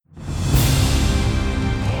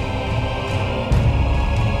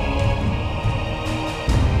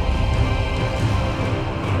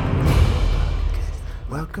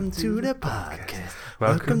Welcome to the podcast.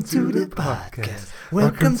 Welcome to the podcast.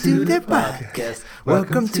 Welcome to the podcast.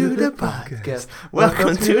 Welcome to the podcast.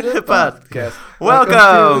 Welcome to the podcast.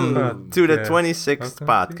 Welcome to the 26th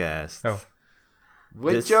podcast. Oh.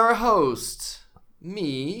 With your host,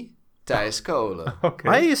 me, Thijs Kolen. Okay.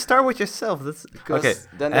 Why do you start with yourself? That's okay.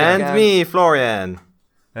 Then And me, Florian.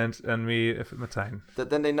 And me, Martijn.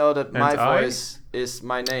 Then they know that And my I? voice is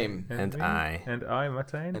my name. And me? I. And I,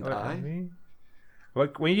 Martijn. And or I? Me.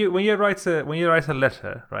 Like when you write a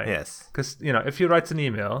letter, right? Yes. Because if you write an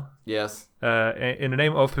email, Yes. in the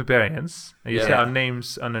name of barbarians, and you say Yeah. our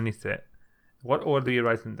names underneath it, what order do you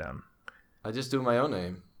write them down? I just do my own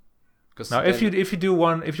name. Now, if you do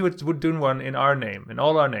one, if you would do one in our name, in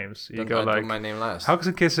all our names, you then go I like do my name last. hugs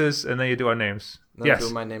and kisses, and then you do our names. Then Yes, I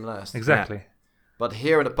do my name last. exactly. But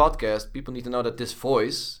here in the podcast, people need to know that this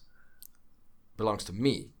voice belongs to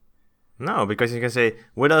me. No, because you can say,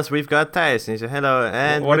 with us we've got Thijs. And you say, hello,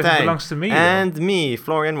 and What if it Martijn. belongs to me, though? And me,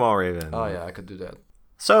 Florian Walraven. Oh yeah, I could do that.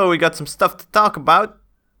 So we got some stuff to talk about.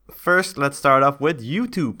 First, let's start off with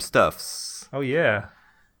YouTube stuffs. Oh yeah.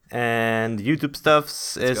 And YouTube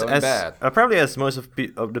stuffs It's is going as bad. probably as most of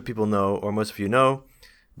the people know, or most of you know,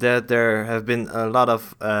 that there have been a lot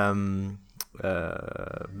of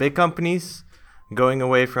big companies going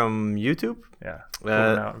away from YouTube. Yeah. Uh,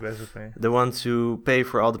 Going out, basically. The ones who pay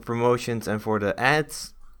for all the promotions and for the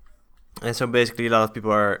ads. And so basically a lot of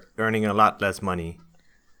people are earning a lot less money,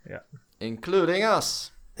 Including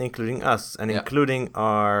us. including us and Yeah. including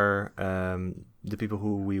our the people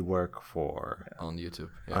who we work for On YouTube.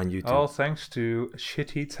 Yeah. on YouTube. All thanks to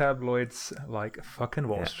shitty tabloids like fucking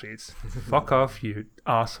Wall Yeah. Street. Fuck off, you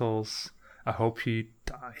assholes. I hope you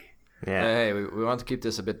die. Yeah. Hey, we want to keep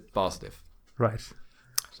this a bit positive. Right.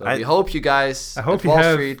 So I- we hope you guys I hope at you Wall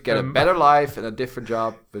have, Street get a better life and a different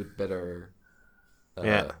job with better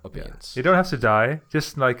Yeah. opinions. You don't have to die.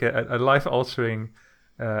 Just like a life-altering,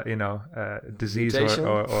 disease Mutation?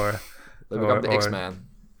 or They become the or- X-Men,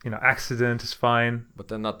 accident is fine. but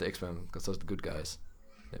they're not the X-Men because those are the good guys.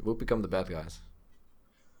 They will become the bad guys.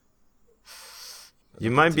 You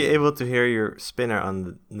might be able to hear your spinner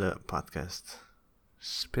on the podcast.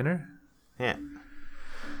 Spinner? Yeah.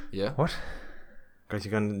 Yeah. What? Because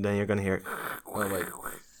you're gonna hear Oh wait.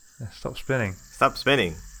 Stop spinning. stop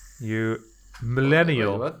spinning. You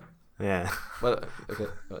millennial. Wait, what? Yeah. What? Okay.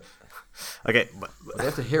 What? Okay. But They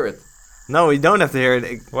have to hear it. no, we don't have to hear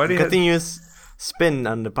it. Why do you Continuous spin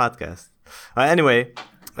on the podcast. Anyway,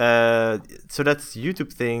 so that's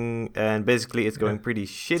YouTube thing, and basically it's going Yeah. pretty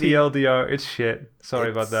shitty. TLDR, it's shit. Sorry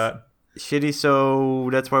about It's- that. Shitty, so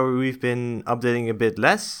that's why we've been updating a bit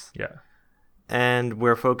less, Yeah. and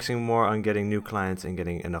we're focusing more on getting new clients and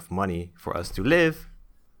getting enough money for us to live.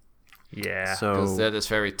 Yeah. Because So that is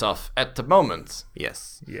very tough at the moment.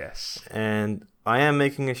 yes, Yes. and I am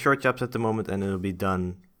making a short jobs at the moment, and it'll be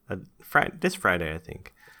done this Friday, I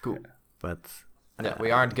think. Cool. But Yeah,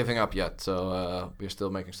 we aren't giving up yet, so we're still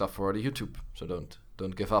making stuff for the YouTube. So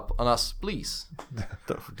don't give up on us, please,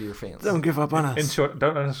 dear fans. don't give up on us. In short,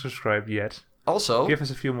 don't unsubscribe yet. Also, Give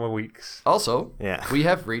us a few more weeks. Yeah. we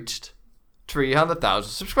have reached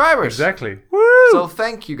 300,000 subscribers. Exactly. Woo! So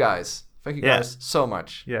thank you guys. Thank you Yeah. guys so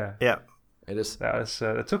much. Yeah. Yeah. It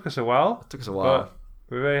That took us a while, took us a while. but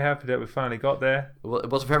we're very happy that we finally got there. It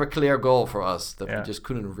was a very clear goal for us that Yeah. we just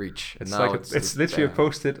couldn't reach. And It's now like it's literally a there.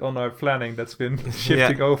 post-it on our planning that's been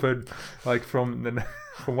shifting over, like from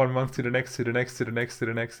from 1 month to the next, to the next, to the next, to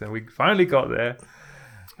the next, and we finally got there.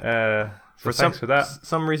 So thanks for that.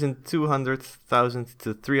 some reason, 200,000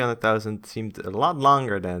 to 300,000 seemed a lot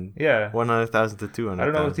longer than Yeah. 100,000 to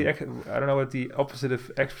 200,000. I don't know what the opposite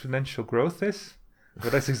of exponential growth is,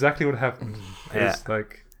 but that's exactly what happened. Yeah. It's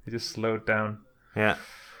like it just slowed down. Yeah,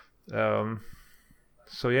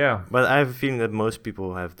 So yeah, but I have a feeling that most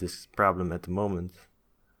people have this problem at the moment.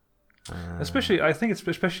 especially I think it's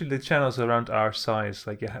especially the channels around our size.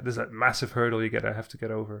 Like there's that massive hurdle you have to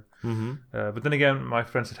get over. Mm-hmm. But then again, my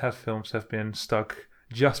friends at Have Films have been stuck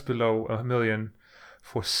just below 1 million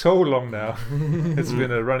for so long now. It's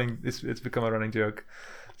become a running joke.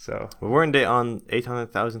 So But weren't they on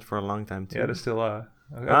 800,000 for a long time too? yeah, they still are.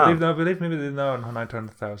 Ah. I believe maybe they're now on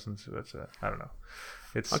 900,000. So that's I don't know.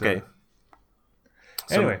 It's Okay.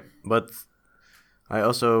 Anyway. But I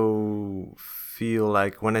also feel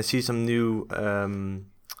like when I see some new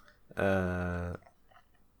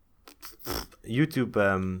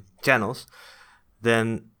YouTube channels,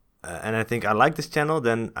 then and I think I like this channel,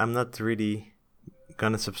 then I'm not really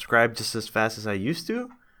gonna subscribe just as fast as I used to.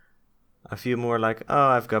 I feel more like, oh,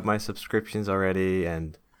 I've got my subscriptions already,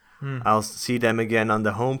 and I'll see them again on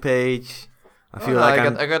the homepage. I feel like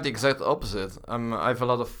I got the exact opposite. I have a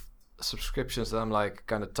lot of subscriptions that I'm like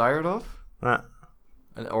kind of tired of,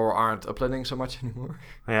 or aren't uploading so much anymore.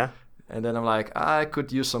 Yeah. And then I'm like, I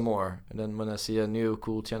could use some more. And then when I see a new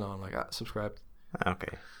cool channel, I'm like, subscribed.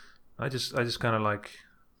 Okay. I just kind of like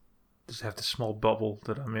just have this small bubble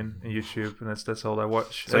that I'm in YouTube, and that's all I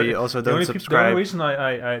watch. So you also the don't subscribe.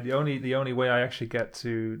 The only reason the only way I actually get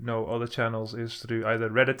to know other channels is through either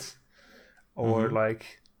Reddit or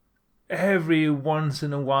like every once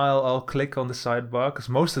in a while I'll click on the sidebar because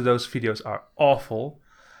most of those videos are awful.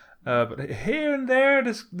 But here and there,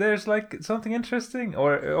 there's like something interesting,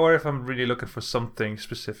 or if I'm really looking for something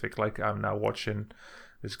specific, like I'm now watching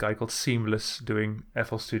this guy called Seamless doing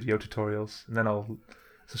FL Studio tutorials, and then I'll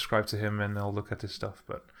subscribe to him and I'll look at his stuff.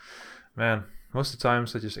 But man, most of the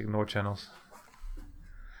times I just ignore channels.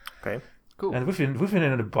 Okay, cool. And we've been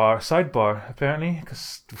in a sidebar apparently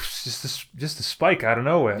because just a spike out of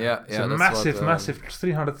nowhere. It's a massive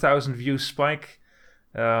 300,000 view spike.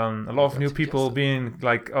 A lot of new people being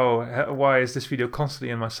like, "Oh, why is this video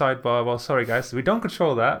constantly in my sidebar?" Well, sorry guys, we don't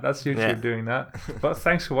control that. That's YouTube doing that. But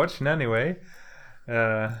thanks for watching anyway.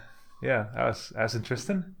 That was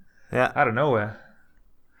interesting. Yeah, out of nowhere.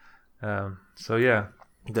 So yeah,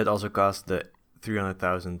 that also caused the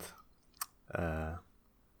 300,000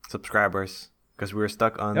 subscribers because we were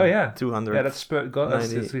stuck on 200. Yeah, that's got us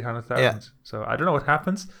to 300,000. Yeah. So I don't know what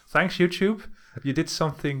happens. Thanks YouTube, you did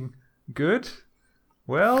something good.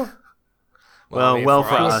 Well, for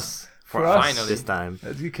us. For us finally this time.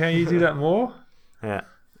 Can you do that more? Yeah.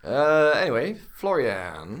 Anyway,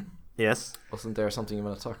 Florian. Yes. Wasn't there something you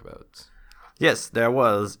want to talk about? Yes, there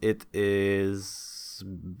was. It is,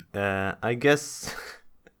 I guess,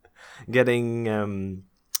 getting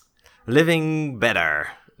living better.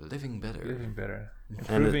 Living better.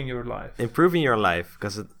 Improving your life. Improving your life,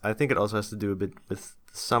 because I think it also has to do a bit with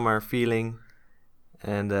the summer feeling.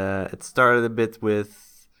 And it started a bit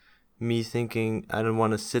with me thinking I don't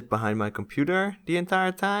want to sit behind my computer the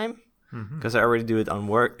entire time because I already do it on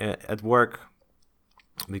work at work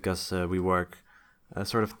because we work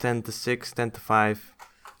sort of 10 to 6, 10 to 5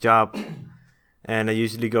 job, and I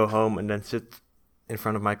usually go home and then sit in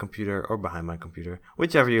front of my computer or behind my computer,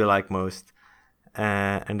 whichever you like most.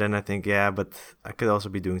 And then I think, but I could also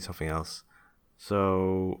be doing something else.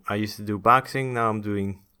 So I used to do boxing. Now I'm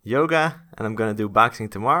doing yoga, and I'm gonna do boxing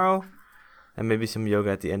tomorrow, and maybe some yoga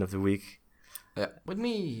at the end of the week. Yeah, with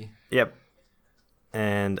me. Yep.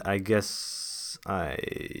 And I guess I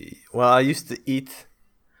used to eat,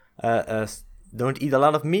 don't eat a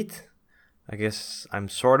lot of meat. I guess I'm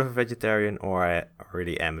sort of a vegetarian, or I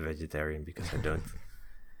already am a vegetarian because I don't.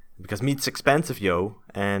 Because meat's expensive,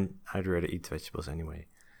 and I'd rather eat vegetables anyway.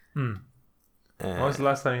 When was the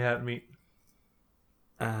last time you had meat?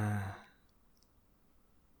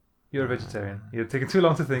 You're a vegetarian. You're taking too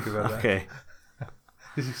long to think about that. Okay.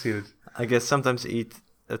 You succeeded. I guess sometimes I eat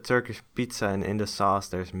a Turkish pizza and in the sauce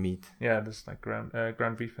there's meat. Yeah, there's like ground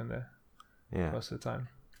beef in there. Yeah. Most of the time.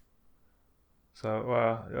 So,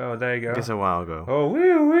 there you go. I guess a while ago. Oh,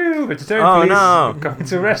 woo, vegetarian, please. No. I'm coming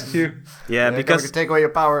to arrest you. Yeah, because... take away your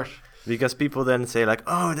powers. Because people then say like,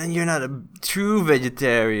 oh, then you're not a true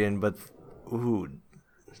vegetarian, but... Ooh.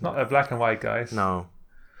 It's not a black and white, guys. No.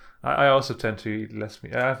 I also tend to eat less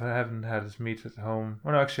meat. I haven't had meat at home.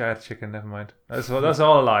 Oh no, actually I had chicken, never mind. That's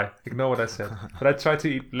all a lie. Ignore what I said. But I try to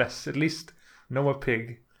eat less, at least no more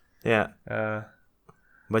pig. Yeah.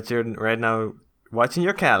 But you're right now watching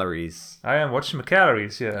your calories. I am watching my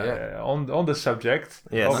calories, on the subject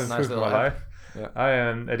of improving my life. Yeah. I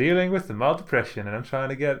am dealing with the mild depression and I'm trying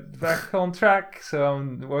to get back on track. So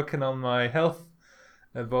I'm working on my health,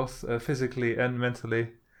 both physically and mentally.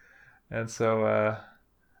 And so...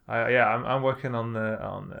 I'm working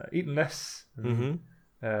on eating less, and,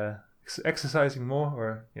 exercising more,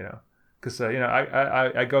 or because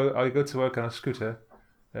I go to work on a scooter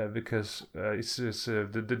because it's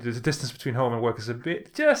the distance between home and work is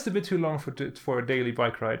just a bit too long for a daily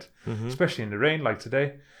bike ride, especially in the rain like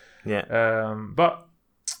today. Yeah. But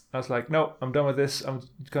I was like, no, I'm done with this. I'm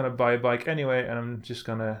gonna buy a bike anyway, and I'm just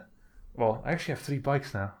gonna. Well, I actually have 3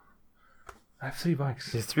 bikes now. I have 3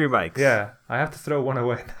 bikes. You have 3 bikes? Yeah. I have to throw one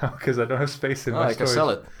away now because I don't have space in my storage. I can sell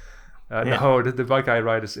it. No, the bike I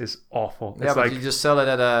ride is awful. Yeah, but you just sell it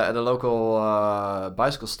at a local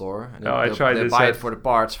bicycle store. And I tried they this. buy it for the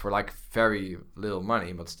parts for like very little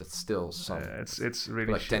money, but that's still some. It's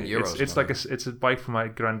really like 10 euros. It's a bike from my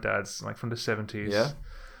granddad's, like from the 70s. Yeah.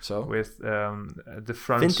 So with the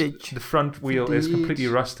front vintage. The front wheel is completely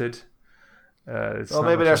rusted.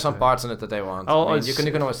 Maybe there's some parts in it that they want. You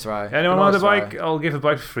can always try. Anyone want a bike? I'll give a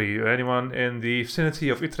bike for free. Anyone in the vicinity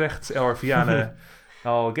of Utrecht or Vianen,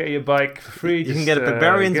 I'll get you a bike for free. You can get a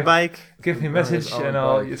barbarian's bike. Give me a message, and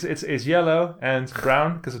it's yellow and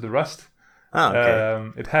brown because of the rust. Oh,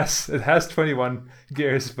 okay. It has 21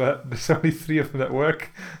 gears, but there's only 3 of them that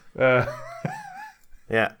work.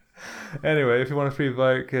 Yeah. Anyway, if you want a free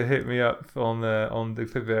bike, hit me up on the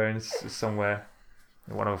Barbarians somewhere,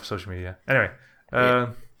 one of social media. Anyway.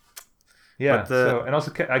 Yeah, and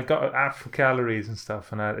also I got an app for calories and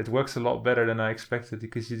stuff, and it works a lot better than I expected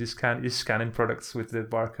because you scan in products with the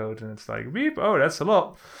barcode, and it's like, beep, oh, that's a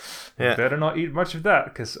lot. Yeah. Better not eat much of that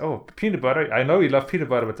because peanut butter. I know you love peanut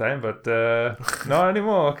butter at the time, but not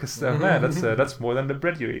anymore because man, that's more than the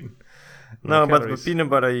bread you eat. No, but with peanut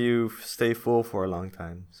butter you stay full for a long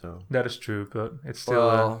time. So that is true, but it's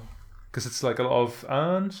still because it's like a lot of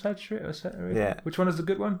unsaturated. Yeah. Which one is the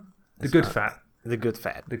good one? The good fat. The good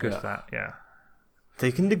fat. The good fat, yeah.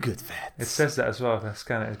 Taking the good fat. It says that as well. If I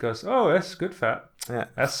scan it, it goes, oh, that's good fat. Yeah.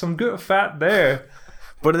 That's some good fat there.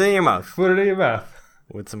 Put it in your mouth. Put it in your mouth.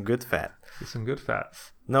 With some good fat. With some good fat.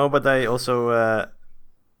 No, but I also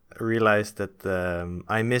realized that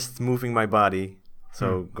I missed moving my body.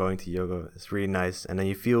 So going to yoga is really nice. And then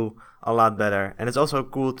you feel a lot better. And it's also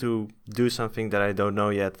cool to do something that I don't know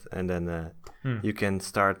yet. And then you can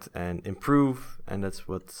start and improve. And that's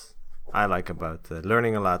what I like about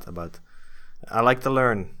learning a lot about. I like to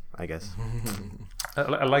learn, I guess.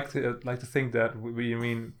 I like to think that what you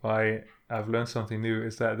mean by I've learned something new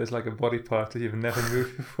is that there's like a body part that you've never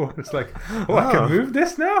moved before. It's like, I can move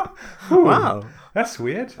this now? Ooh, wow. That's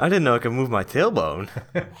weird. I didn't know I could move my tailbone.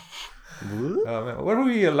 Man. What would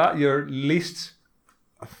be your least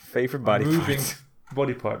favorite body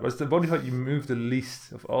body part? What's the body part you move the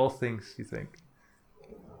least of all things, you think?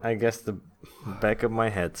 I guess the back of my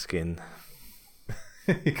head skin.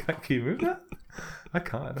 Can you move that? I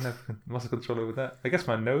can't. I don't have muscle control over that. I guess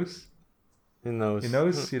my nose. Your nose. Your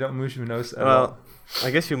nose? You don't move your nose at all.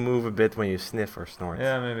 I guess you move a bit when you sniff or snort.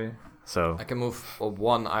 Yeah, maybe. So I can move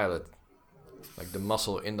one eyelid. Like the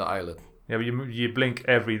muscle in the eyelid. Yeah, but you blink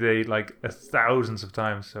every day like thousands of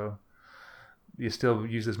times, so you still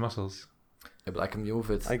use those muscles. Yeah, but I can move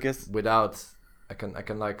it. I guess without. I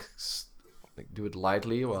can like do it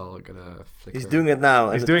lightly while I gotta flicker. He's doing it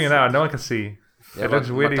now. He's doing it now. No one can see. Yeah, it looks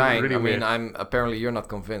really weird. I mean, apparently you're not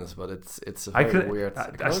convinced, but it's a very weird.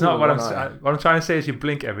 That's not what I'm trying to say. Is you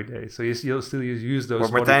blink every day, so you'll still use those.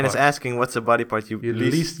 What Martijn is asking, what's the body part you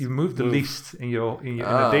least you move the least in your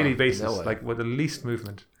on a daily basis, like with the least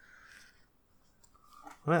movement.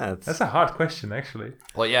 Well, that's a hard question, actually.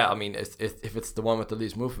 Well, yeah, I mean, if it's the one with the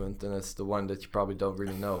least movement, then it's the one that you probably don't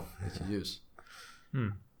really know that you use.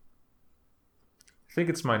 I think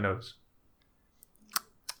it's my nose.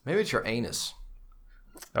 Maybe it's your anus.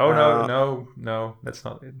 Oh, no, that's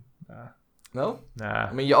not it. No? Nah.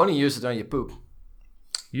 I mean, you only use it when you poop.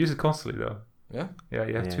 You use it constantly, though. Yeah? Yeah,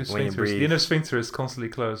 you have two sphincters. The inner sphincter is constantly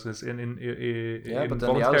closed. It's but then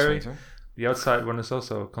involuntary. the outer sphincter? The outside one is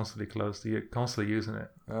also constantly closed. You're constantly using it.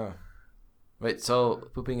 Oh. Wait, so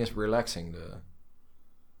pooping is relaxing the...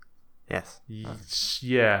 Yes.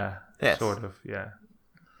 Yeah. Yes. Sort of, yeah.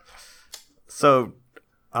 So,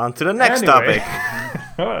 on to the next topic.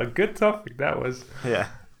 What a good topic that was. Yeah.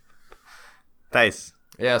 Thijs.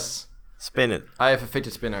 Yes. Spin it. I have a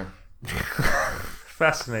fidget spinner.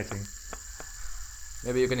 Fascinating.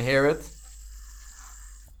 Maybe you can hear it.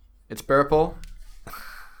 It's purple.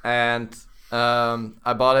 And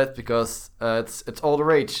I bought it because it's all the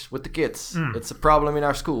rage with the kids. It's a problem in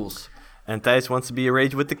our schools. And Thijs wants to be a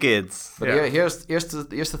rage with the kids. But here's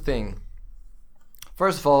the thing.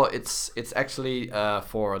 First of all, it's actually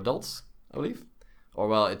for adults, I believe. Or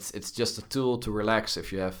well, it's just a tool to relax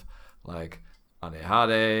if you have like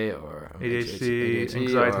ADHD or ADHD,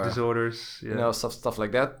 anxiety disorders, you know, stuff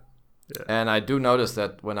like that. Yeah. And I do notice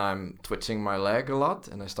that when I'm twitching my leg a lot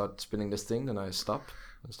and I start spinning this thing, then I stop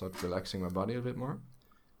and start relaxing my body a bit more.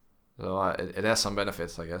 So it has some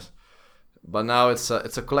benefits, I guess. But now it's a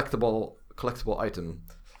collectible item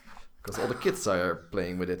because all the kids are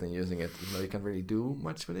playing with it and using it. You know, you can't really do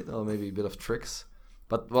much with it, or maybe a bit of tricks.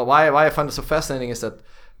 But why I find it so fascinating is that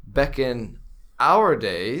back in our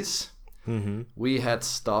days, we had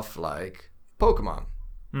stuff like Pokemon,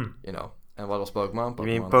 you know. And what was Pokemon? You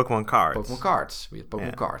mean Pokemon cards? Pokemon cards. We had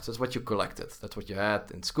Pokemon cards. That's what you collected. That's what you had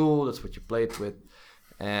in school. That's what you played with.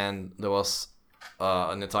 And there was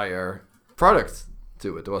an entire product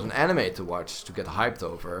to it. There was an anime to watch, to get hyped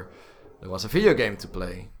over. There was a video game to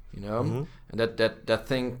play, you know. And that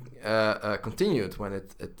thing continued when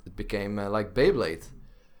it became like Beyblade.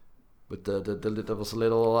 With there was a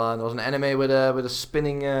little there was an anime with a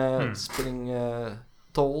spinning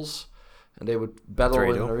tolls. and they would battle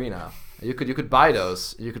in an arena. You could buy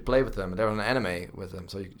those. You could play with them. There was an anime with them,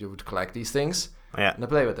 so you would collect these things and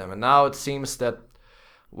play with them. And now it seems that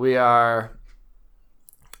we are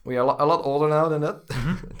a lot older now than that,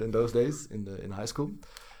 than those days in high school.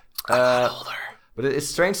 A lot older. But it's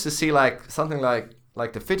strange to see like something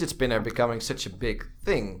like the fidget spinner becoming such a big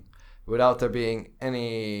thing without there being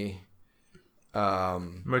any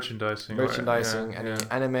merchandising, any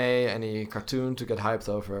anime, any cartoon to get hyped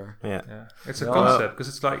over. Yeah. It's a concept because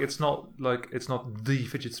it's not the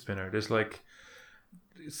fidget spinner. There's like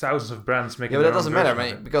thousands of brands making. Yeah, but that doesn't matter,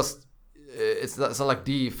 because it's not like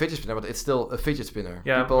the fidget spinner, but it's still a fidget spinner.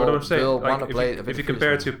 Yeah, people what I'm saying, will want to play. If you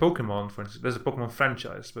compare it to Pokemon, for instance, there's a Pokemon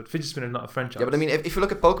franchise, but fidget spinner is not a franchise. Yeah, but I mean, if you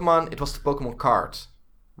look at Pokemon, it was the Pokemon card,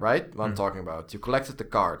 right? What I'm talking about. You collected the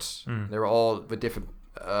cards. They were all with different,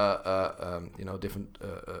 different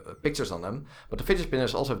pictures on them. But the fidget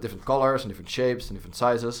spinners also have different colors and different shapes and different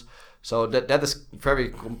sizes. So that is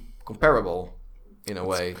very comparable. In a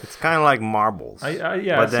way, it's kind of like marbles.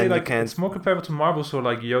 But then like it's more comparable to marbles or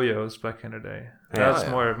like yo-yos back in the day. That's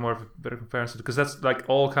more of a better comparison because that's like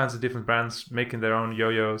all kinds of different brands making their own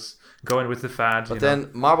yo-yos, going with the fad. But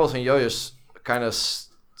then marbles and yo-yos kind of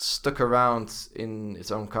stuck around in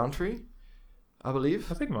its own country, I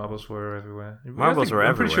believe. I think marbles were everywhere. Marbles were everywhere.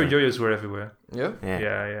 I'm pretty sure yo-yos were everywhere. Yeah.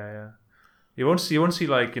 Yeah. You won't see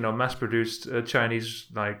like mass-produced Chinese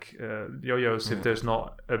like yo-yos if there's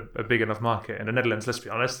not a big enough market. In the Netherlands, let's be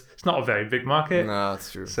honest, it's not a very big market. No,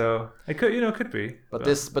 that's true. So it could be. But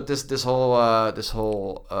this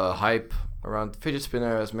whole hype around fidget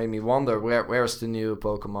spinner has made me wonder where's the new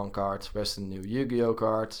Pokemon cards, where's the new Yu-Gi-Oh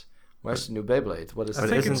cards, where's the new Beyblade? What is? I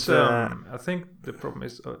think the problem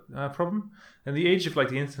is in the age of like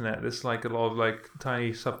the internet. There's like a lot of like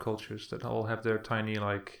tiny subcultures that all have their tiny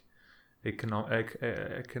like. Economics.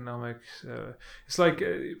 It's like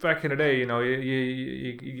back in the day,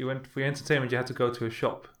 you went for your entertainment. You had to go to a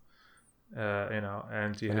shop,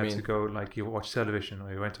 and you had to go like you watch television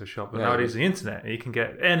or you went to a shop. But nowadays, the internet, you can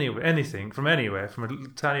get anything from anywhere, from a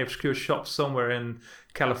tiny obscure shop somewhere in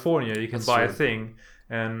California. You can buy a thing,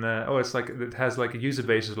 and it's like it has like a user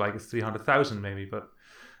base of like 300,000 maybe, but.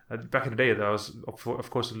 Back in the day, that was, of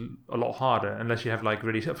course, a lot harder, unless you have like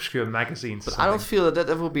really obscure magazines. But I don't feel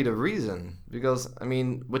that would be the reason, because I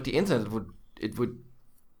mean, with the internet, it would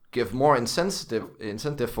give more incentive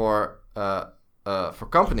for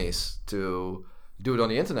companies to do it on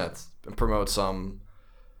the internet and promote some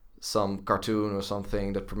cartoon or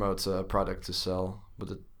something that promotes a product to sell. But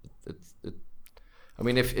it I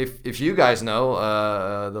mean, if you guys know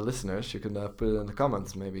the listeners, you can put it in the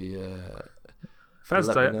comments maybe. Fads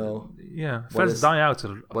die out a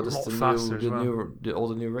lot faster as well. All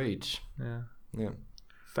the new rage. Yeah.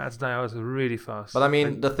 Fads die out really fast. But I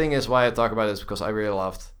mean, the thing is why I talk about it is because I really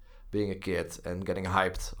loved being a kid and getting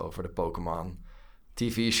hyped over the Pokemon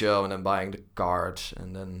TV show and then buying the cards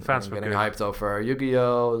and then getting hyped over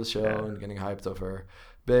Yu-Gi-Oh! The show and getting hyped over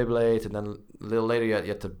Beyblade, and then a little later you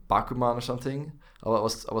had the Bakuman or something. I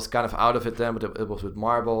was kind of out of it then, but it was with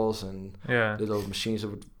marbles and little machines that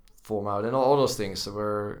would form out and all those things that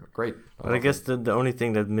were great. But I guess the only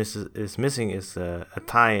thing that is missing is a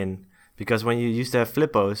tie-in, because when you used to have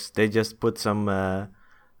Flippos, they just put some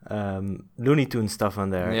Looney Tunes stuff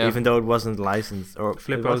on there, even though it wasn't licensed. Or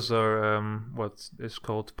Flippos are what is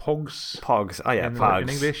called Pogs. Pogs, Pogs. In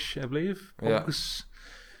English, I believe. Pogs.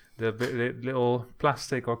 The little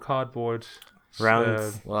plastic or cardboard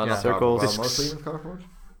round circles. Well, mostly in cardboard.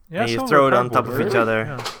 Yeah, and you throw it on top of each other.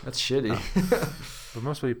 Yeah. That's shitty. But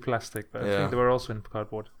mostly plastic, but I think they were also in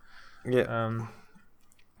cardboard. Yeah.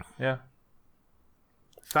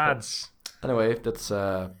 Fads. Anyway, that's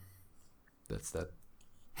that.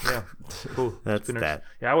 Yeah, cool. That's that.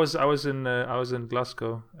 Yeah, I was in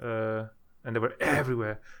Glasgow, and they were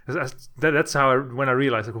everywhere. That's how when I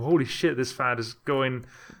realized, like, holy shit, this fad is going.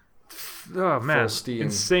 Oh man,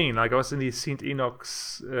 insane! Like I was in the St.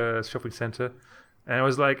 Enoch's shopping center. And it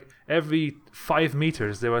was like every 5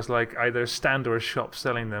 meters there was like either a stand or a shop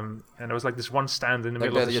selling them, and there was like this one stand in the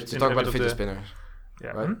middle of the. You're talking about the fidget spinners,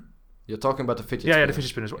 right? You're talking about the fidget. Yeah, the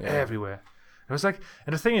fidget spinners were everywhere. It was like,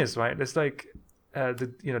 and the thing is, right? It's like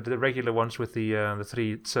the regular ones with the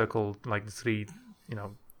three circle, like the three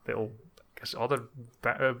little, I guess, other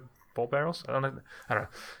ball barrels. I don't know.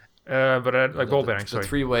 But like ball bearings. The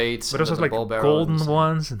 3 weights. But also like golden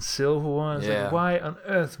ones and silver ones. Yeah. Like, why on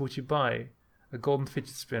earth would you buy a golden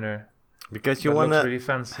fidget spinner? Because you want to really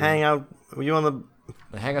fancy. hang out. You want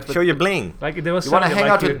to hang out. Show your bling. Like there was. You want to hang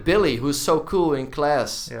out with Billy, who's so cool in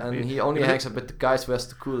class, and he only hangs out with the guys who has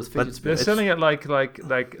the coolest fidget spinner. They're selling it like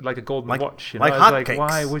a golden watch. Like hotcakes.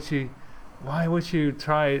 Why would you? why would you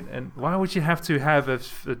try it, and why would you have to have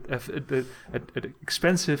an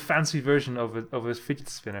expensive, fancy version of a fidget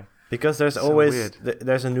spinner? Because there's always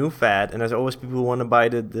there's a new fad, and there's always people who want to buy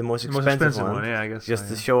the most expensive one. Yeah, I guess just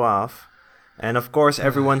to show off. And of course,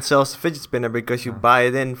 everyone sells the fidget spinner because you buy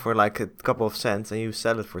it in for like a couple of cents and you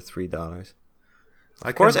sell it for $3.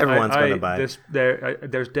 Of course, everyone's gonna buy it.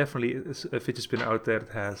 There's definitely a fidget spinner out there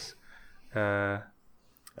that has a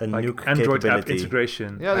like new Android app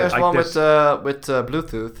integration. Yeah, there's one with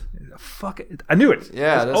Bluetooth. Fuck it! I knew it.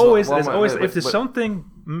 Yeah, there's always if there's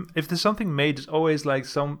something made, there's always like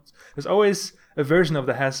there's always a version of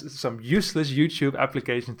that has some useless YouTube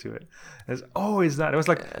application to it. There's always that. It was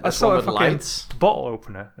like I saw a fucking bottle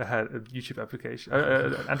opener that had a YouTube application,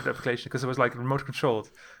 an Android application, because it was like remote controlled.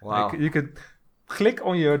 Wow! You could click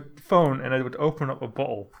on your phone and it would open up a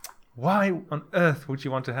bottle. Why on earth would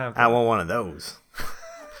you want to have that? I want one of those.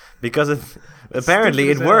 Because apparently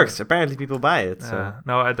it works. Apparently people buy it. So.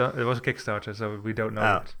 No, I don't. It was a Kickstarter, so we don't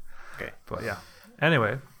know it. Okay. But yeah.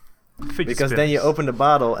 Anyway. Because then you open the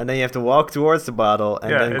bottle and then you have to walk towards the bottle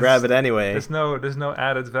and then grab it anyway. There's no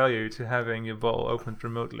added value to having your bottle opened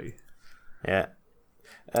remotely. Yeah.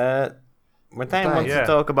 Martijn wants to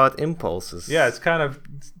talk about impulses. Yeah, it's kind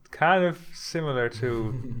of similar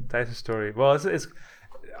to Thijs' story. Well,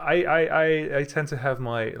 I tend to have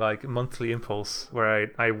my like monthly impulse where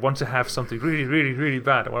I want to have something really, really, really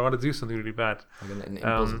bad. Or I want to do something really bad. Like an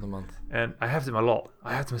impulse of the month. And I have them a lot.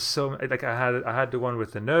 I have them so like I had the one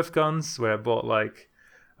with the Nerf guns where I bought like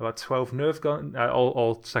about 12 Nerf guns,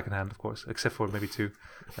 all secondhand of course, except for maybe 2.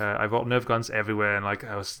 I bought Nerf guns everywhere, and like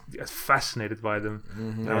I was fascinated by them.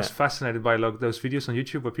 Mm-hmm. I was fascinated by like those videos on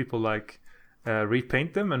YouTube where people like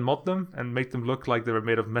repaint them and mod them and make them look like they were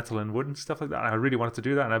made of metal and wood and stuff like that. I really wanted to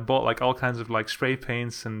do that, and I bought like all kinds of like spray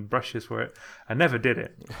paints and brushes for it. I never did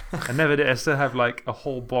it. I still have like a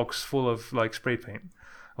whole box full of like spray paint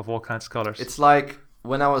of all kinds of colors. It's like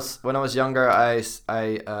when I was younger, I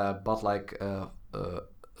bought like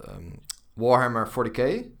Warhammer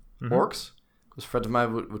 40k orcs, because friends of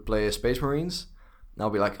mine would play Space Marines, and I'll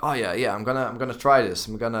be like, oh yeah, I'm gonna try this.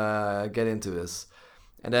 I'm gonna get into this.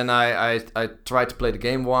 And then I tried to play the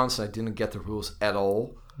game once. I didn't get the rules at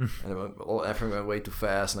all, and everything went way too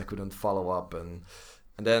fast, and I couldn't follow up. And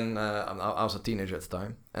then I was a teenager at the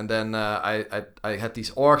time. And then I had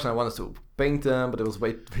these orcs, and I wanted to paint them, but it was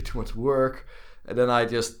way too much work. And then I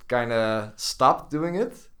just kind of stopped doing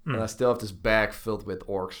it, and I still have this bag filled with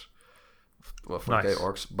orcs, well, 40k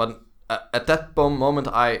orcs. But at that moment,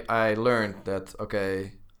 I learned that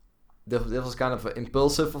This was kind of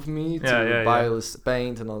impulsive of me to buy this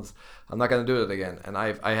paint, and I'm not gonna do it again. And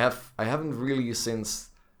I haven't really since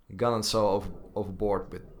gone so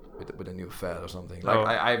overboard with a new fad or something. Like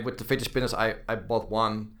I with the fidget spinners, I bought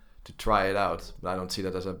one to try it out, but I don't see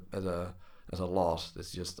that as a loss.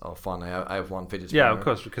 It's just fun. I have one fidget spinner. Yeah, of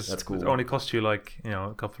course, because that's cool. It only costs you like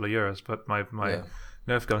a couple of euros, but my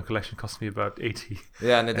Nerf gun collection cost me about 80.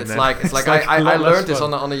 Yeah, and it's like I learned this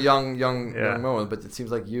on a young moment, but it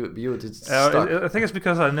seems like you it's stuck. I think it's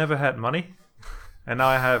because I never had money, and now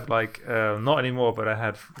I have like not anymore, but I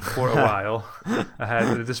had for a while. I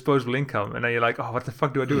had a disposable income, and then you're like, oh, what the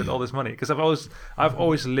fuck do I do with all this money? Because I've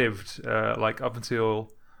always lived like up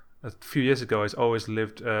until a few years ago. I always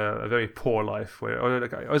lived a very poor life,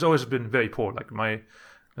 I was always been very poor. Like my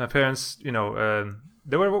parents,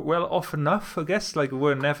 they were well off enough, I guess. Like we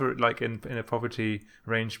were never like in a poverty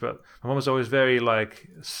range, but my mom was always very like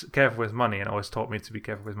careful with money, and always taught me to be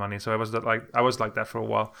careful with money. So I was like that for a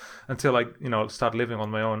while until started living on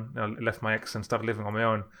my own. Left my ex and started living on my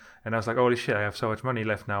own, and I was like, holy shit, I have so much money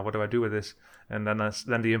left now. What do I do with this? And then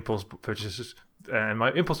the impulse purchases, and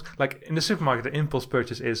my impulse, like in the supermarket, the impulse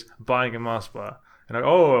purchase is buying a Mars bar. And I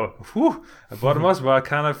bought a Mars bar. I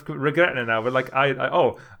kind of regretting it now, but like I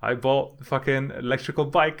bought a fucking electrical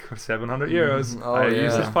bike for 700 euros.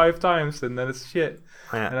 Used it 5 times, and then it's shit.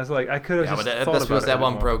 Yeah. And I was like, I could have just thought about it. Because that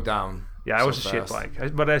one broke down. Yeah, it was a shit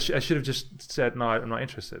bike. But I should have just said no, I'm not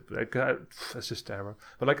interested. But that's just terrible.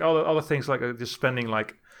 But like all the other things, like just spending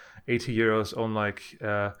like 80 euros on like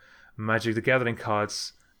Magic the Gathering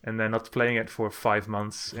cards, and then not playing it for 5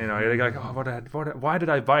 months, you're like, why did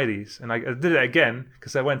I buy these? And I did it again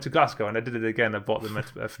because I went to Glasgow, and I did it again. I bought them at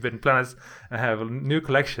Forbidden Planet. I have a new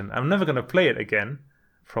collection. I'm never gonna play it again,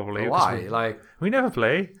 probably. Why? We never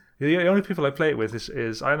play. The only people I play it with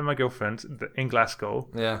is I and my girlfriend in Glasgow.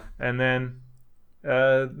 Yeah. And then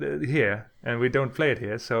here, and we don't play it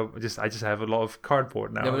here. So I just have a lot of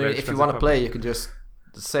cardboard now. Yeah, but if you want to play, you can just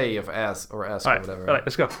say or ask or whatever. All right,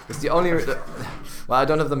 let's go. It's the only. Well, I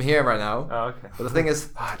don't have them here right now. Oh, okay. But the thing is,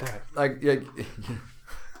 like,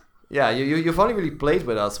 Yeah, you've only really played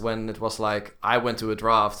with us when it was like I went to a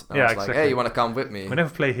draft. And I was like, hey, you want to come with me? We never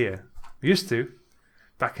play here. We used to,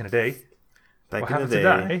 back in the day. Back in the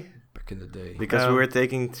day. Back in the day. Because we were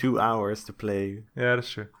taking 2 hours to play. Yeah, that's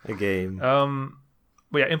true. A game.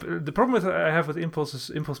 But yeah, the problem I have with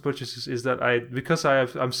impulse purchases is that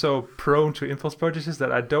I'm so prone to impulse purchases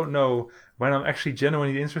that I don't know when I'm actually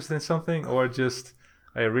genuinely interested in something or just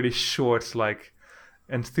a really short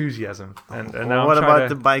enthusiasm. And now what about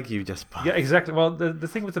the bike you just bought? Yeah, exactly. Well, the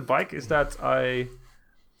thing with the bike is that I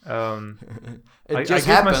just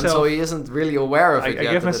happened, so he isn't really aware of it yet.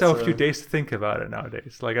 I give myself a few days to think about it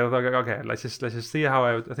nowadays. Like I thought, okay, let's just see how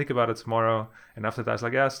I think about it tomorrow. And after that, I was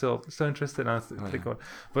like, yeah, still interested. And think about it.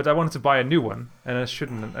 But I wanted to buy a new one, and I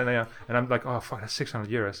shouldn't. And I'm like, oh fuck, that's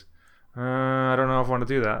 €600. I don't know if I want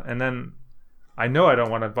to do that. And then I know I don't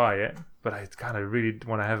want to buy it, but I kind of really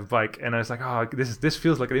want to have a bike. And I was like, oh, this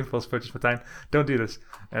feels like an impulse purchase, Martijn. Don't do this.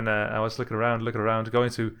 And I was looking around,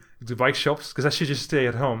 going to bike shops, because I should just stay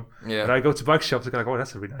at home. Yeah. But I go to bike shops and go like, oh,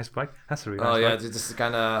 that's a really nice bike. That's a really nice bike. Oh, yeah, just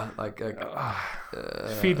kind of like...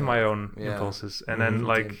 feed my own impulses. And then,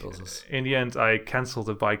 in the end, I cancelled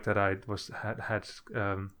the bike that I had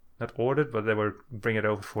not ordered, but they were bring it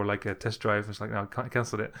over for like a test drive. It's like, no, I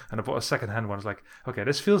cancelled it. And I bought a second-hand one. I was like, okay,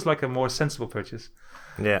 this feels like a more sensible purchase.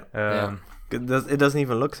 Yeah. It doesn't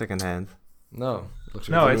even look second-hand. No.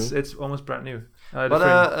 It's almost brand new.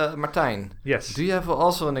 But Martijn, yes. Do you have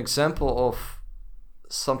also an example of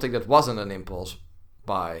something that wasn't an impulse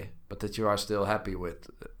buy, but that you are still happy with?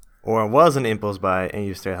 Or was an impulse buy and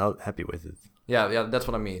you're still happy with it? Yeah, that's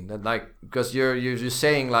what I mean. That, because you're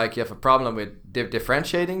saying like you have a problem with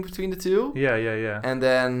differentiating between the two. Yeah. And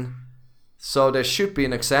then, so there should be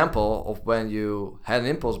an example of when you had an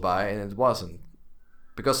impulse buy and it wasn't.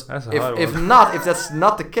 Because if that's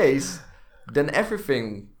not the case, then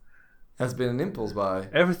everything has been an impulse buy.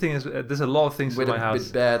 Everything is. There's a lot of things in my house.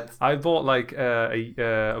 Bit bad. I bought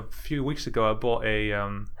a few weeks ago. I bought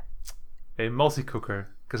a multi-cooker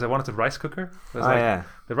because I wanted a rice cooker.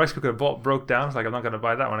 The rice cooker I bought broke down. I was like, I'm not going to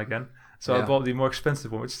buy that one again. So I bought the more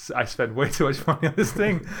expensive one, which I spent way too much money on this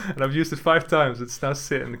thing, and I've used it 5 times. It's now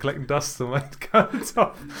sitting collecting dust on my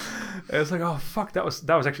countertop. It was like, oh fuck, that was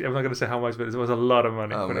actually, I'm not going to say how much, but it was a lot of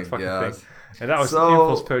money for that fucking thing. And that was an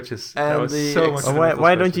impulse purchase. That was so much.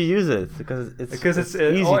 Why don't you use it? Because it's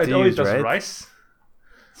easy to use, right? Rice.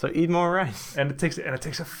 So eat more rice. And it takes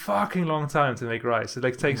a fucking long time to make rice.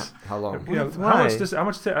 It takes how long? How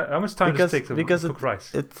much time does it take to cook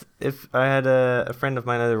rice? If I had a friend of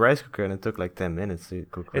mine had a rice cooker and it took like 10 minutes to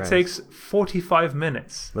cook rice. It takes 45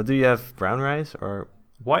 minutes. But do you have brown rice or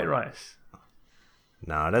white rice?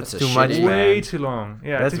 No, that's too much, man. Way too long.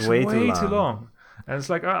 Yeah, that's it takes way too long. And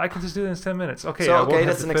it's like, I can just do it in 10 minutes. Okay,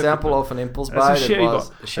 that's an example of an impulse buy. That's a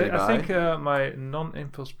shitty buy. I think my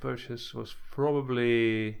non-impulse purchase was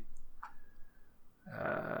probably...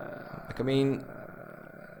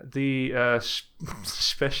 the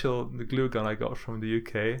special glue gun I got from the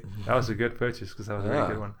UK. That was a good purchase because that was a really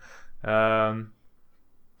good one.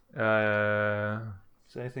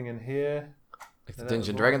 Is there anything in here? Like the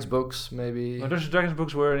Dungeons & Dragons books, maybe? No, Dungeons & Dragons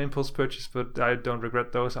books were an impulse purchase, but I don't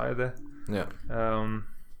regret those either. Yeah.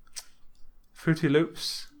 Fruity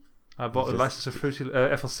Loops. I bought the license of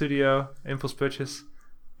FL Studio, impulse purchase.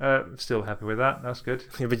 Still happy with that. That's good.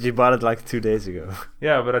 Yeah, but you bought it like 2 days ago.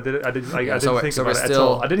 Yeah, but I didn't think about it at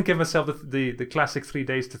all. I didn't give myself the classic 3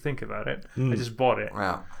 days to think about it. I just bought it.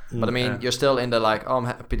 Yeah. But I mean, you're still in the like, oh, I'm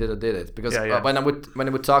happy that I did it. Because when I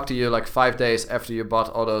would talk to you like 5 days after you bought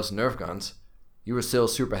all those Nerf guns, you were still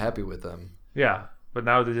super happy with them. Yeah. But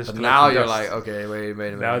now they're just. But now you're like, okay, wait a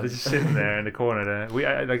minute. Now they're just sitting there in the corner.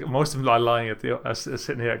 There, like most of them are lying at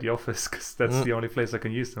sitting here at the office because that's the only place I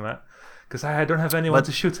can use them at. Because I don't have anyone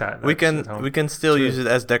to shoot at. We can still use it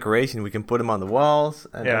as decoration. We can put them on the walls,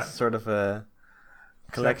 and it's sort of a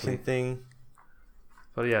collection thing.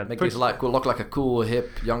 But yeah, make it look like a cool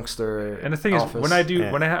hip youngster. And the thing is, when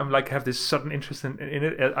I have this sudden interest in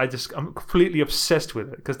it, I'm completely obsessed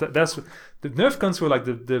with it because that's the Nerf guns were like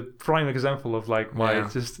the prime example of like my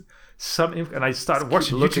just sudden. And I started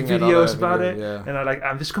watching YouTube videos about it, and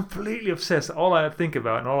I'm just completely obsessed. All I think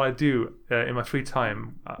about and all I do in my free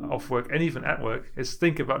time off work and even at work is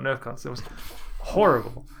think about Nerf guns. It was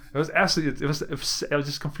horrible. It was absolutely. It was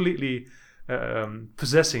just completely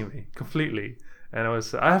possessing me completely. And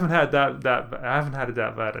I haven't had it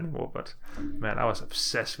that bad anymore. But man, I was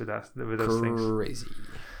obsessed with those things. Crazy.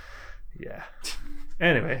 Yeah.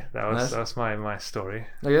 Anyway, that was my story.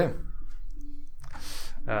 Okay.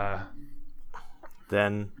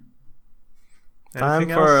 Then time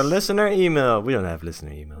for a listener email. We don't have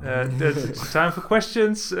listener email. Time for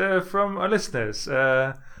questions from our listeners.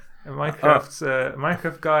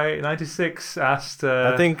 Minecraft guy 96 asked.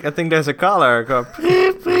 I think there's a caller. Go.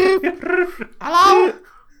 Hello.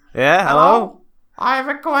 Yeah. Hello. I have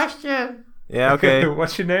a question. Yeah. Okay.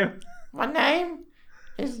 What's your name? My name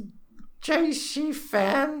is JC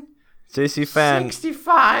Fan. JC Fan.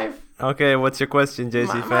 65. Okay. What's your question,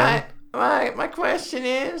 JC Fan? My question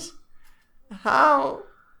is, how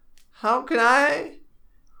can I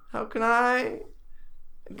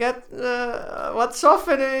get what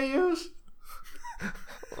software do you use?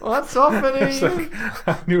 What software do you use?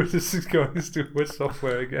 I knew this is going to what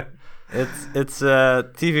software again. It's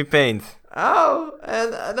TV Paint. Oh,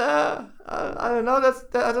 and I don't know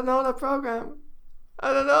I don't know that program.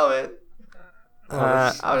 I don't know it.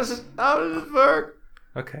 How does it work?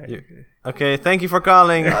 Okay. Okay. Thank you for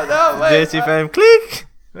calling. JC Fan. Click.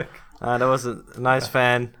 That was a nice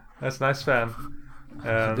fan. That's a nice fan.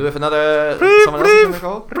 Do we have another someone else going to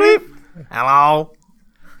call? Hello.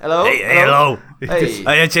 Hello. Hey, hello. Hey.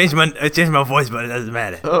 I changed my voice, but it doesn't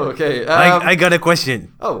matter. Oh, okay. I got a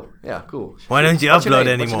question. Oh, yeah, cool. Why don't you upload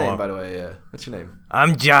anymore? What's your name, by the way? What's your name?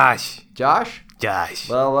 I'm Josh. Josh? Josh.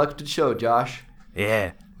 Well, welcome to the show, Josh.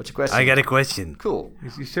 Yeah. What's your question? I got a question. Cool.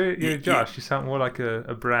 You sure you're Josh? You sound more like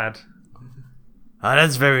a Brad. Oh,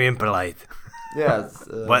 that's very impolite. Yeah.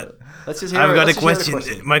 What? Let's just hear. I've got a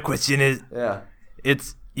question. My question is. Yeah.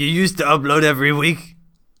 You used to upload every week.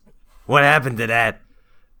 What happened to that?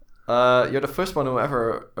 You're the first one who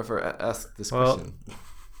ever asked this question.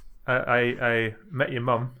 I met your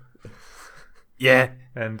mum. Yeah.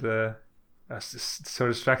 And that's just so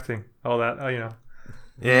distracting. All that,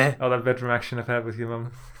 Yeah. All that bedroom action I've had with your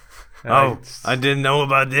mum. I didn't know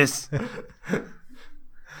about this.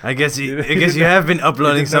 I guess you have been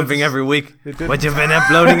uploading something every week, but you've been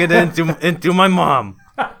uploading it into my mom.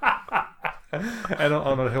 And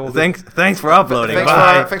on a whole thanks for uploading.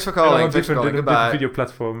 Thanks for calling. Goodbye. Video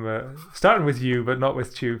platform, starting with you, but not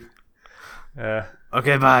with Tube.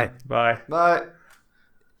 Okay, bye. Bye.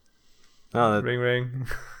 Oh, ring.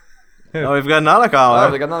 Oh, we've got another caller.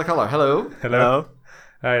 Oh, we got another caller. Hello.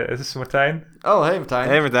 Hi, is this Martijn? Oh, hey, Martijn.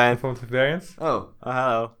 Hey, Martijn. From Variants. Oh,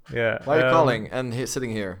 hello. Yeah. Why are you calling and he's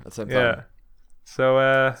sitting here at the same time? Yeah.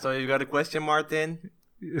 So. So you got a question, Martin?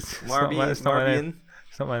 It's not my name.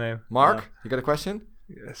 It's not my name. Mark, you got a question?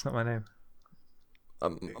 It's not my name.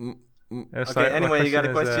 Okay. Anyway, you got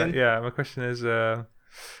a question? My question is.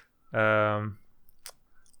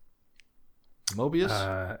 Mobius.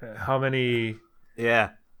 How many? Yeah.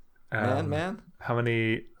 Man. How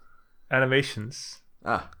many animations?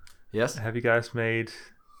 Yes. Have you guys made?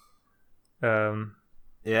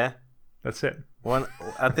 Yeah. That's it.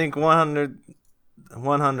 I think 100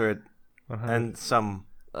 and some.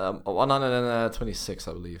 126,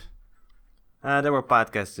 I believe. There were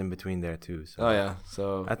podcasts in between there too. So. Oh yeah,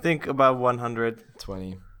 so I think about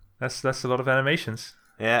 120. That's a lot of animations.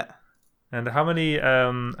 Yeah. And how many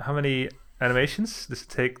animations does it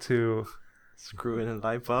take to screw in a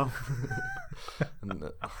light bulb?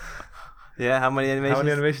 Yeah, how many animations? How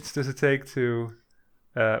many animations does it take to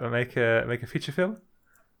make a feature film?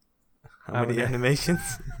 How many animations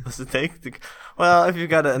does it take to? Well, if you've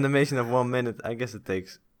got an animation of 1 minute, I guess it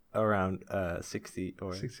takes around 60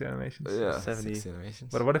 or 60 animations. Yeah, 70 60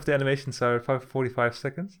 animations. But what if the animations are 45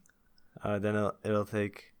 seconds? Then it'll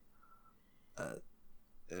take.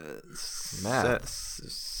 Math.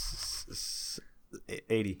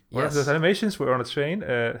 80. One of those animations were on a train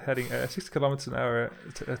heading 60 kilometers an hour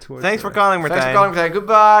towards... Thanks for calling, Martijn. Thanks for calling, Martijn.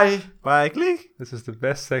 Goodbye. Bye, click. This is the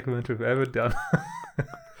best segment we've ever done.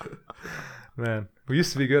 Man, we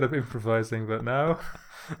used to be good at improvising, but now...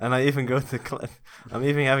 And I even go to... I'm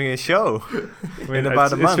even having a show in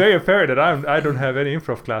about a month. It's very apparent that I don't have any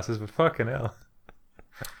improv classes, but fucking hell.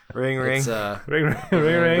 Ring. Ring.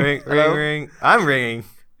 Ring. I'm ringing.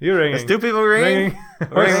 You're ringing. There's two people ringing.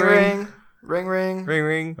 Ring.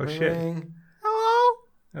 Oh shit. Ring.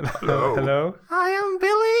 Hello. I am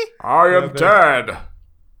Billy. I am Ted.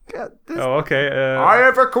 Oh, okay. I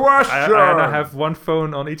have a question. I have one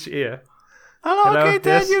phone on each ear. Hello. Okay,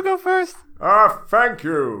 Ted, you go first. Thank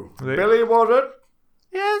you. Billy, was it?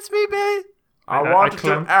 Yeah, it's me, Billy. I wanted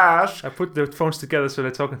to ask. I put the phones together so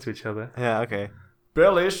they're talking to each other. Yeah, okay.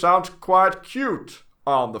 Billy sounds quite cute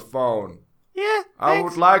on the phone. Yeah, thanks. I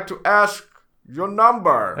would like to ask your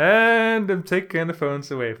number. And I'm taking the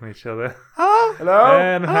phones away from each other. Hello?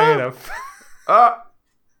 And I'm hanging up.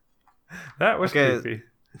 That was creepy.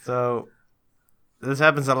 So, this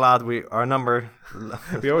happens a lot. Our number...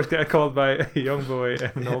 we always get called by a young boy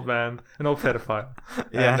and an old man, an old pedophile.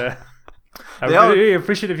 Yeah. I really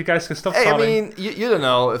appreciate if you guys can stop calling. I mean, you don't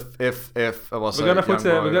know if I was. We're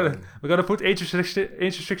gonna put age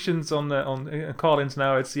restrictions on call-ins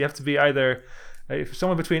now. You have to be either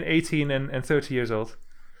somewhere between 18 and 30 years old.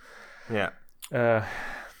 Yeah.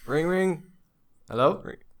 Ring ring. Hello.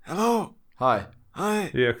 Hello. Hi.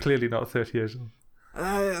 You're clearly not 30 years old.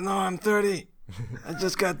 No, I'm 30. I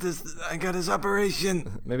just got this. I got this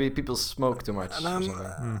operation. Maybe people smoke too much. I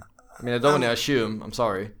mean, I don't want to assume. I'm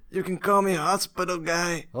sorry. You can call me hospital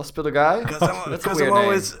guy. Hospital guy? Because I'm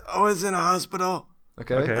always in a hospital.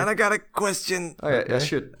 Okay. And I got a question. Oh yeah,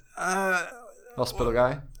 shoot. Hospital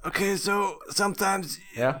guy. Okay, so sometimes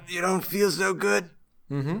you don't feel so good.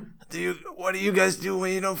 Mm-hmm. What do you guys do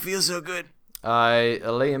when you don't feel so good? I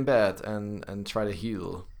lay in bed and try to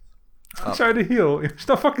heal. Try to heal? It's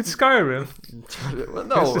not fucking Skyrim. Well,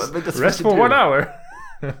 no, that's rest for 1 hour.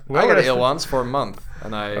 I got ill once for a month,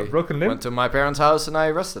 and I went to my parents' house and I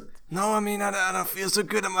rested. No, I mean I don't feel so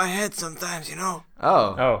good in my head sometimes, you know.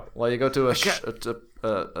 Oh. Well, you go to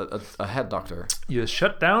a head doctor. You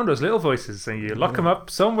shut down those little voices and you lock them up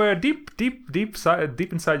somewhere deep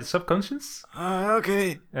inside your subconscious.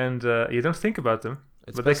 Okay. And you don't think about them,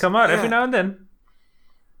 but they come out every now and then.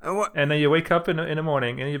 And then you wake up in the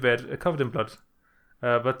morning in your bed covered in blood.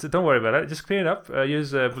 But don't worry about it. Just clean it up.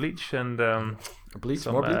 Use bleach and more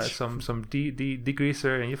bleach? some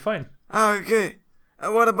degreaser, and you're fine. Okay.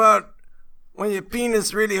 What about when your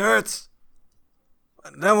penis really hurts?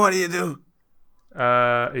 Then what do?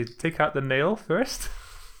 You take out the nail first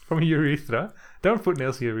from your urethra. Don't put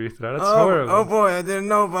nails in your urethra. That's horrible. Oh boy, I didn't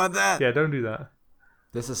know about that. Yeah, don't do that.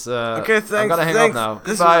 This is okay. Thanks. I'm gonna hang up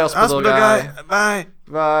now. Bye, hospital guy.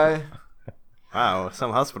 Bye. Wow,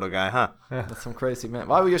 some hospital guy, huh? Yeah. That's some crazy man.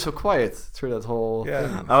 Why were you so quiet through that whole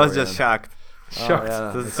thing? I was just shocked.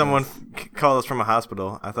 Someone called us from a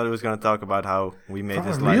hospital. I thought he was going to talk about how we made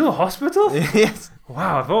his life. A real hospital? Yes.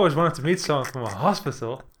 Wow, I've always wanted to meet someone from a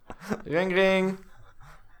hospital. Ring ring.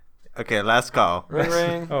 Okay, last call. Ring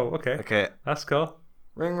ring. Oh, okay. Okay. Last call.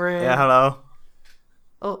 Ring ring. Yeah, hello.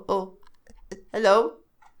 Oh. Hello?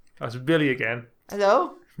 It's Billy again.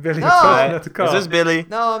 Hello? Billy, no. To call. Is this Billy?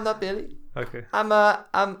 No, I'm not Billy. Okay. I'm at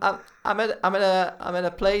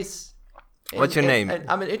a place. What's your name?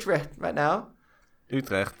 I'm in Utrecht right now.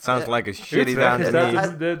 Utrecht sounds like a shitty town to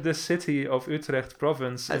me. The city of Utrecht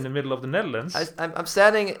province in the middle of the Netherlands. I'm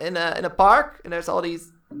standing in a park and there's all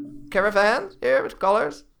these caravans here with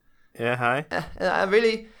colors. Yeah, hi. And I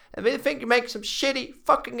really think you make some shitty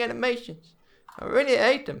fucking animations. I really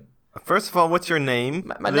hate them. First of all, what's your name,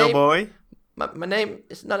 my little name, boy? My name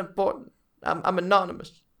is not important. I'm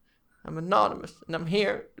anonymous. I'm anonymous, and I'm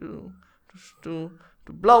here to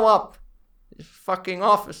blow up this fucking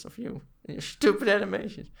office of you and your stupid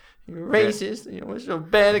animations. You're racist, and you're so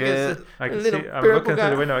bad against the little purple guy. I'm looking through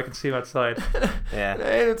the window. I can see him outside. Yeah. I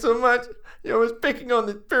hate it so much. You're always picking on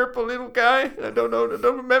the purple little guy. And I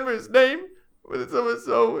don't remember his name, but it's always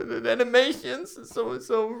the animations. It's always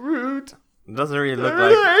so rude. It doesn't really look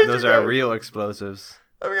like those are real explosives.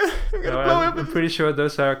 I'm gonna blow up. I'm pretty sure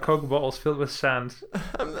those are Coke bottles filled with sand. You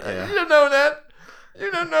don't know that.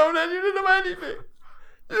 You don't know anything. You don't know anything.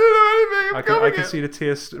 I can see the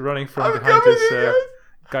tears running from behind his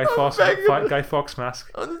Guy Fawkes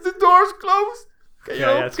mask. Oh, the door's closed. Can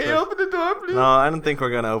you open the door, please? No, I don't think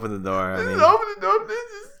we're gonna open the door. Open the door,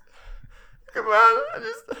 please. Come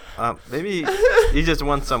on. Maybe he just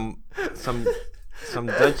wants some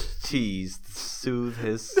Dutch cheese to soothe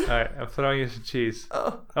his... Alright, I'm throwing you some cheese.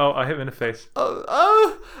 Oh, I hit him in the face.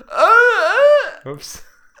 Oops.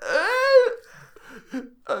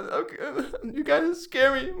 Okay, you guys are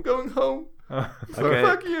scary. I'm going home. Okay.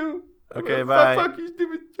 Fuck you. Okay, bye. Fuck you,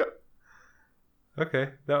 stupid joke. Okay,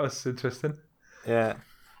 that was interesting. Yeah.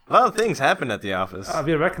 A lot of things happened at the office. I'll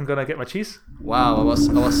be back. I'm gonna get my cheese. Wow, I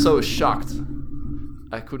was so shocked.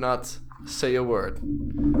 I could not say a word.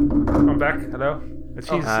 I'm back. Hello. The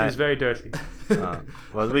cheese is very dirty.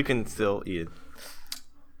 Well, we can still eat it.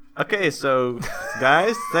 Okay, so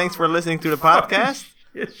guys, thanks for listening to the podcast.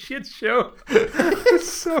 Shit show.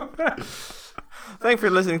 It's so bad. Thanks for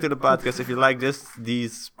listening to the podcast. If you like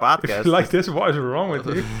these podcasts, if you like this, what is wrong with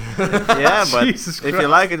you? Yeah, but if you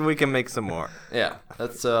like it, we can make some more. Yeah,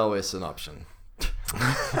 that's always an option.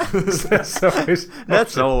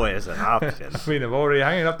 That's always an option. I mean, I'm already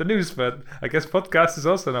hanging up the news, but I guess podcast is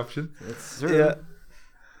also an option. That's true. Yeah.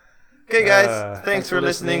 Okay, guys. Thanks for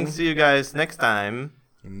listening. See you guys next time.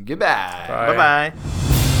 Goodbye. Bye-bye.